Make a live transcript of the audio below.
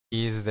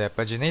is the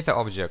paginator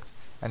object,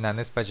 and then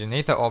this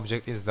paginator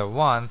object is the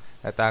one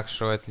that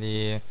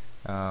actually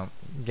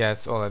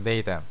gets all the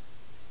data.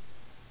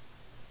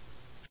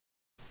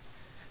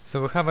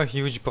 So we have a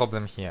huge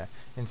problem here.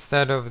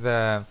 Instead of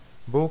the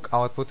book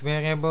output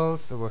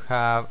variables, we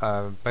have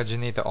a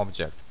paginator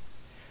object.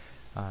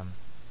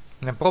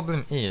 The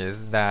problem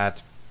is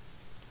that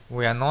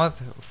we are not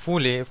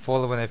fully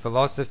following a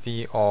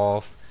philosophy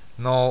of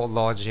no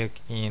logic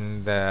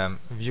in the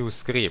view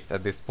script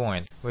at this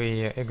point.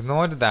 We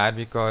ignored that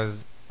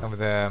because of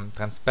the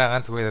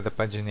transparent way that the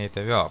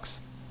paginator works.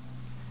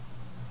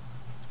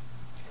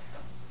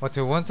 What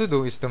we want to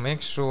do is to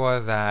make sure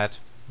that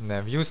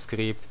the view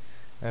script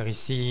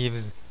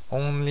receives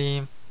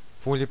only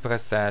fully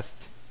processed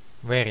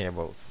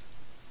variables.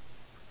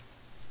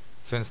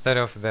 So instead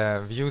of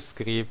the view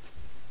script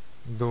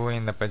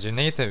doing the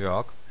paginator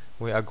work,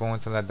 we are going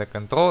to let the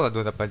controller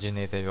do the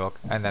paginator work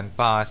and then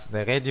pass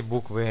the ready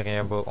book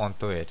variable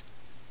onto it.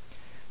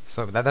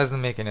 So if that doesn't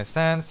make any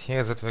sense,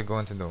 here's what we're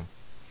going to do.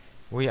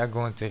 We are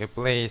going to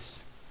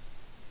replace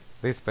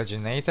this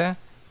paginator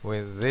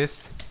with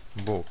this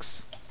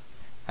books.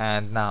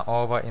 And now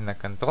over in the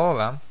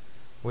controller,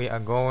 we are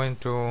going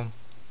to,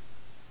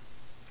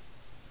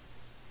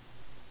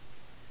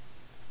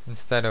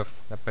 instead of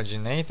the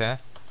paginator,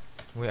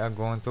 we are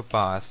going to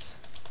pass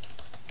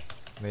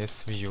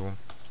this view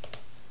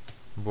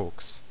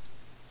books.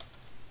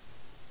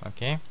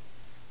 Okay,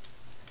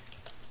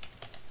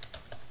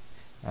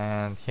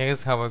 and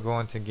here's how we're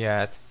going to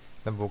get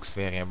the books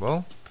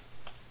variable.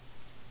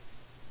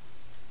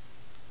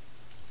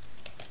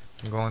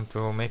 I'm going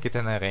to make it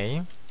an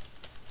array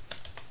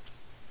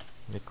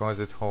because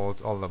it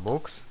holds all the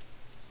books,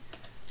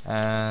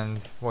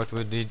 and what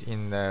we did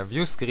in the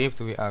view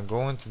script we are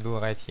going to do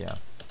right here.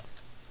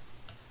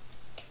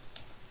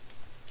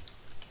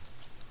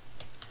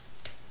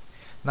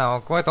 Now,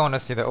 quite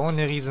honestly, the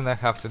only reason I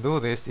have to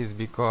do this is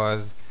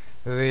because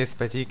this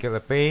particular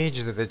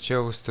page that I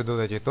chose to do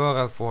the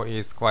tutorial for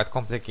is quite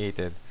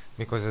complicated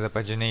because of the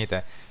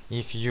paginator.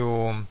 If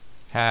you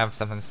have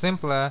something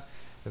simpler,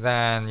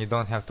 then you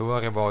don't have to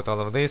worry about all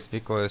of this,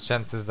 because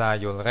chances are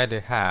you already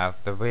have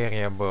the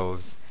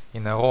variables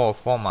in a raw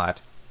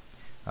format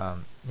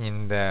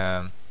in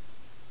the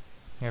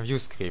view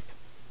script.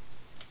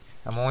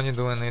 I'm only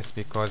doing this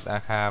because I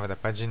have the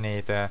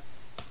paginator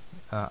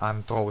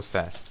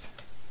unprocessed.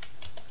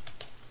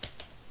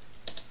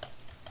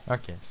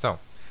 Okay, so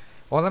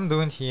all I'm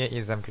doing here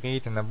is I'm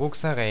creating a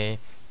books array,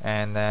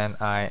 and then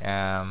I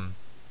am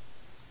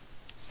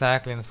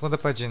cycling through the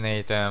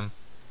paginator.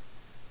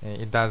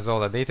 It does all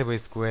the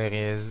database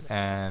queries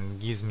and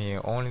gives me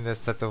only the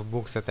set of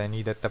books that I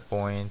need at the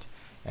point,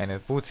 and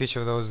it puts each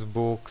of those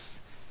books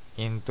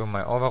into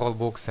my overall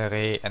books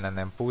array, and then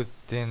I'm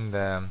putting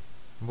the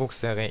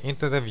books array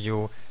into the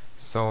view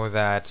so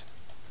that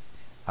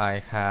I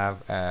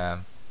have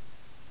a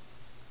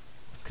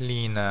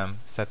clean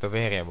set of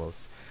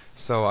variables.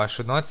 So I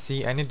should not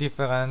see any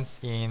difference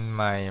in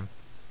my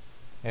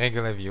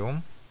regular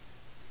view,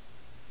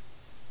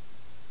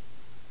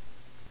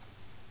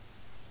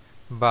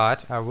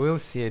 but I will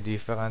see a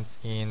difference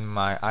in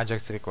my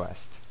AJAX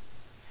request.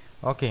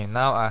 Okay,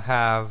 now I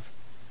have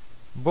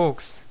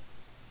books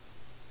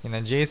in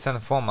a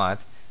JSON format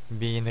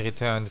being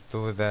returned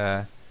to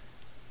the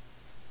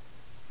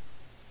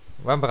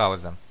web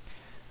browser.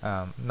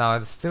 Now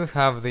I still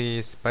have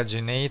this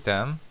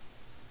paginator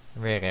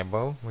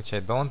variable, which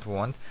I don't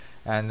want,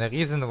 and the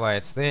reason why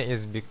it's there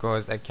is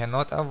because I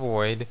cannot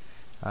avoid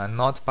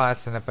not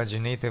passing a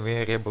paginator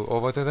variable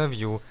over to the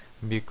view,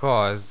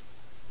 because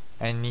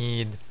I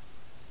need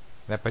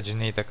the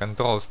paginator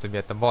controls to be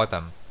at the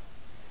bottom.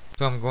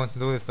 So I'm going to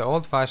do this the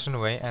old-fashioned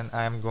way, and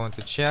I'm going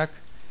to check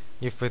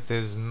if it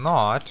is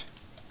not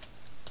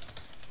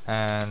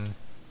an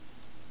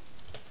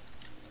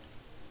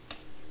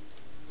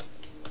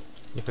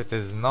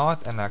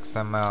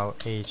XML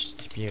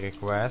HTTP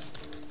request.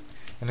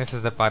 And this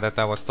is the part that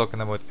I was talking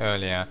about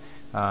earlier.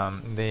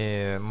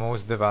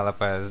 Most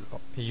developers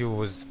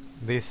use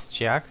this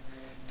check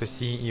to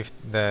see if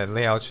the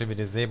layout should be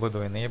disabled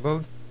or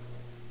enabled.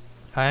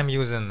 I am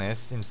using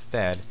this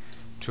instead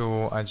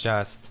to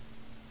adjust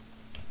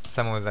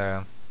some of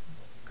the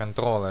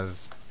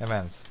controller's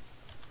events.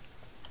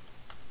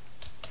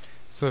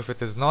 So if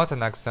it is not an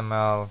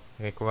XML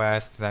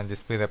request, then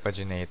display the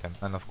paginator.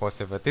 And of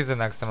course, if it is an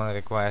XML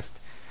request,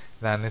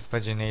 then this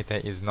paginator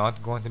is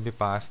not going to be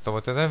passed over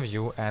to the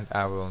view, and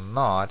I will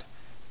not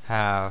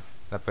have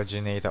the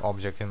paginator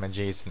object in my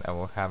JSON. I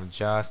will have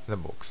just the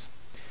books.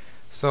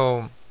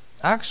 So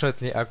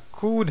actually I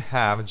could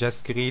have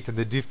just created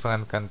a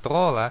different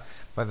controller,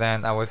 but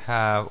then I would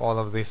have all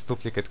of this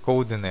duplicate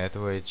code in it,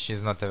 which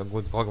is not a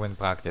good programming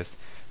practice.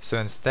 So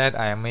instead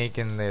I am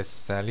making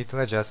this little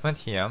adjustment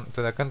here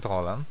to the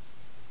controller,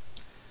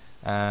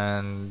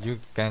 and you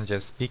can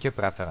just pick your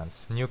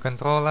preference, new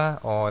controller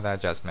or the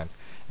adjustment.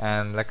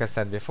 And like I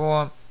said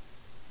before,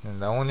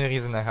 the only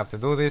reason I have to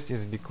do this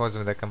is because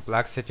of the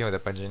complexity of the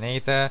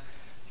paginator.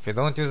 If you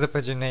don't use the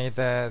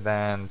paginator,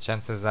 then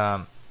chances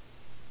are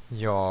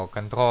your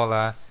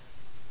controller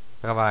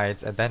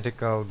provides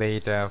identical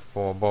data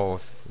for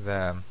both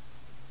the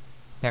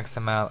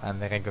XML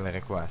and the regular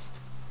request.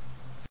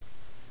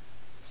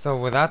 So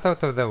with that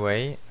out of the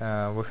way,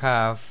 we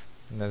have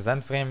the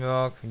Zend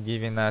Framework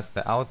giving us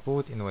the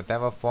output in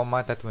whatever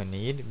format that we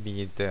need,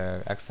 be it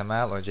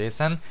XML or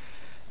JSON,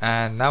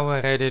 and now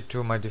we're ready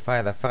to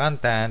modify the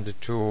front end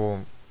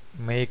to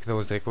make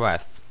those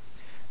requests.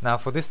 Now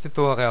for this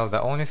tutorial,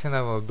 the only thing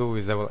I will do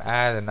is I will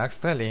add an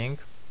extra link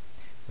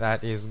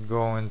that is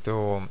going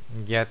to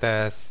get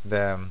us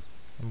the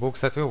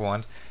books that we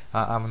want.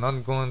 I'm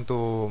not going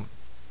to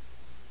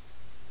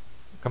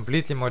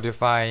completely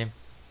modify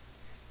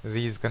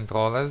these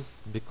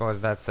controllers because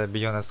that's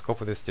beyond the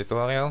scope of this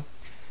tutorial.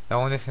 The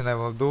only thing I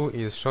will do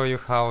is show you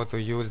how to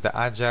use the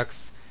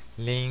AJAX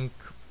link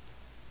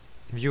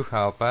view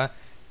helper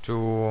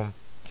to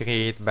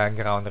create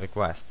background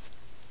requests.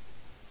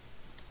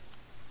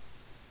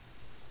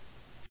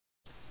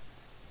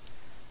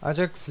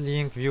 AJAX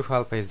link view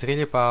helper is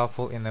really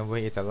powerful in a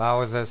way it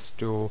allows us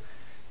to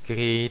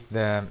create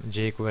the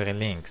jQuery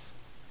links.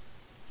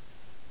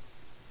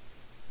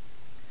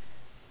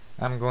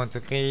 I'm going to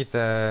create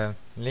a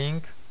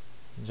link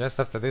just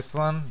after this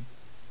one.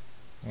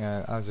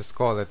 I'll just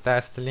call it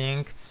test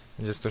link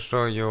just to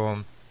show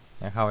you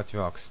how it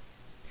works.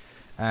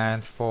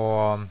 And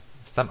for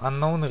some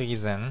unknown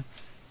reason,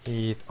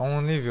 it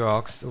only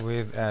works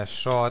with a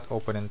short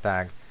opening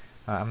tag.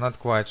 I'm not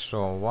quite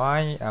sure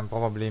why. I'm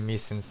probably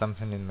missing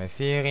something in my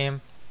theory.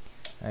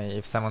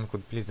 If someone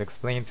could please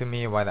explain to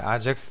me why the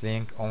AJAX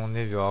link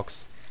only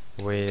works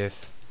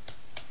with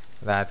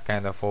that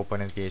kind of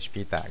opening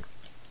PHP tag.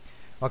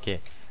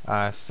 Okay,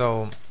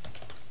 so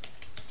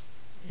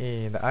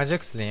the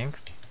AJAX link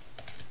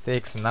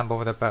takes a number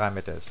of the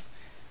parameters.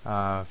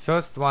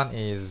 First one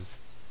is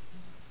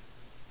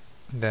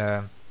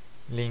the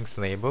links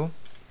label,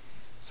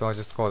 so I'll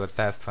just call it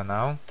test for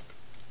now.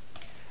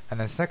 And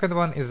the second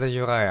one is the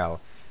URL.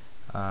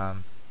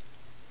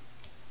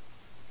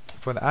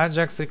 For the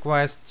AJAX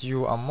request,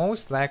 you are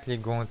most likely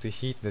going to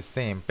hit the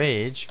same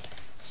page,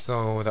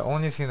 so the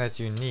only thing that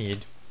you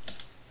need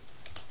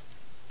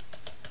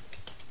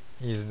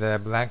is the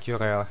blank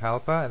URL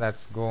helper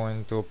that's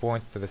going to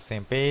point to the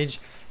same page.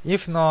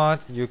 If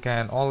not, you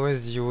can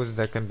always use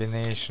the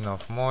combination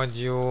of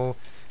module,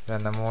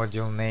 then the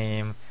module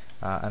name,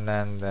 and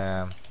then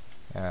the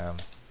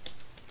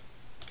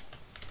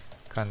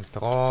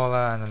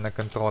controller, and then the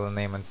controller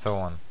name, and so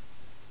on.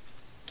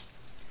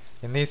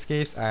 In this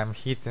case, I am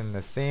hitting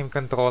the same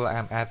controller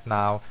I'm at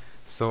now,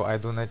 so I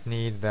do not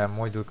need the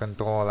module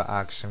controller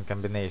action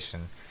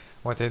combination.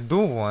 What I do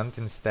want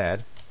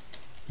instead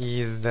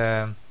is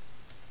the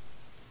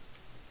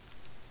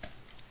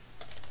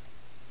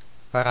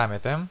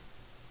parameter,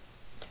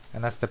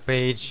 and that's the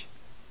page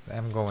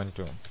I'm going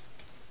to.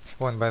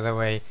 Oh, and by the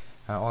way,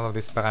 all of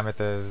these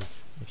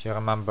parameters, if you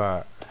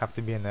remember, have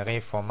to be in array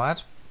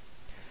format.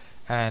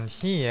 And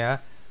here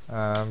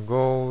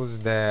goes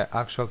the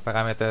actual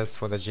parameters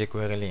for the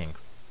jQuery link.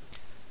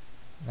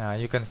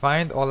 You can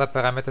find all the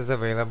parameters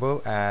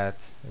available at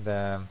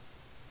the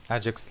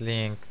AJAX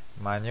link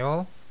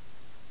manual.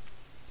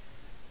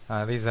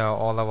 These are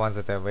all the ones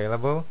that are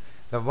available.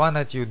 The one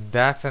that you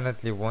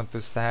definitely want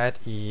to set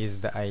is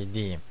the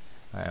ID.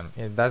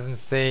 It doesn't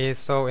say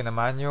so in the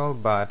manual,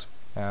 but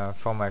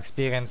from my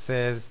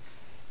experiences,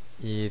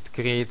 it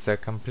creates a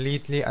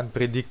completely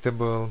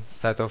unpredictable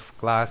set of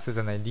classes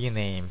and ID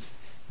names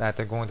that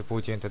are going to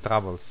put you into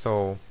trouble.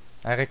 So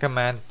I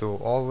recommend to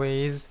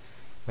always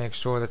make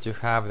sure that you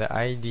have the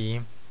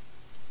ID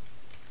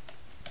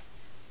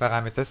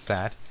parameter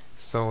set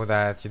so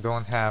that you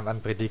don't have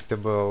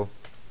unpredictable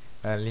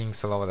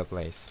links all over the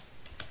place.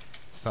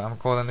 So I'm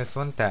calling this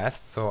one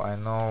test, so I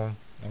know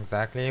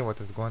exactly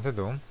what it's going to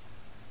do.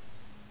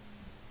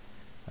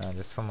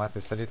 Just format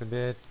this a little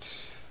bit.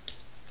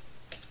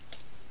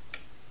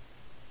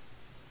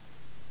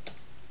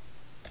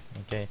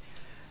 Okay.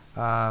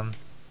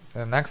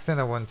 The next thing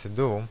I want to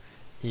do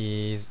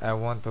is I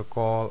want to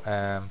call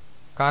a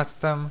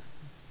custom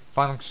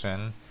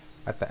function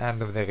at the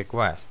end of the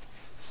request.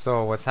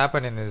 So what's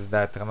happening is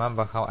that,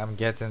 remember how I'm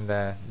getting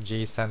the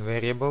JSON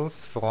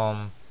variables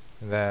from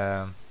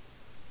the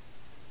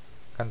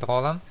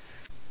controller?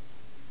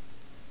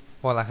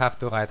 Well, I have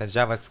to write a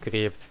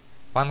JavaScript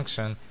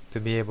function to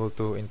be able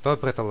to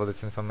interpret all of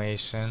this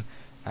information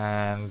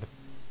and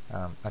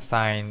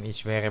assign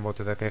each variable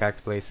to the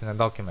correct place in the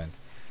document.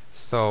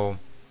 So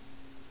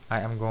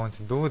I am going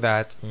to do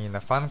that in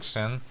a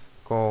function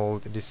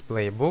called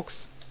display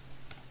books,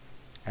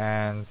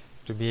 and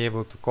to be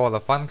able to call a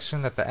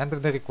function at the end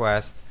of the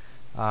request,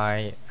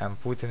 I am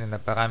putting in a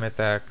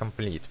parameter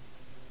complete.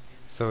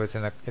 So it's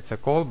a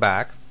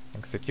callback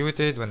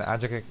executed when the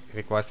AJAX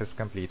request is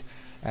complete,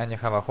 and you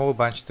have a whole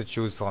bunch to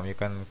choose from. You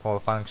can call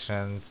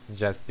functions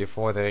just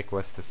before the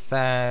request is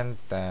sent,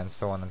 and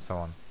so on and so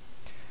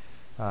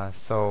on.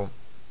 So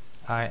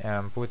I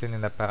am putting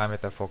in a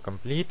parameter for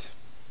complete.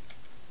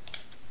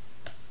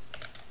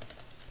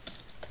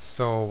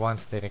 So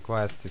once the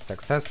request is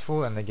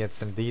successful and I get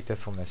some data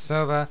from the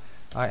server,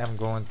 I am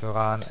going to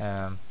run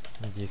a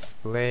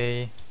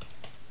display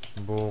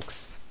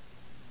books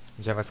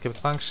JavaScript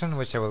function,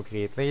 which I will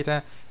create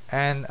later,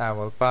 and I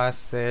will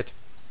pass it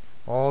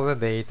all the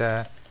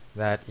data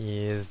that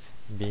is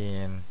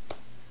being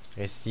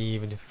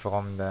received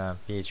from the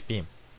PHP.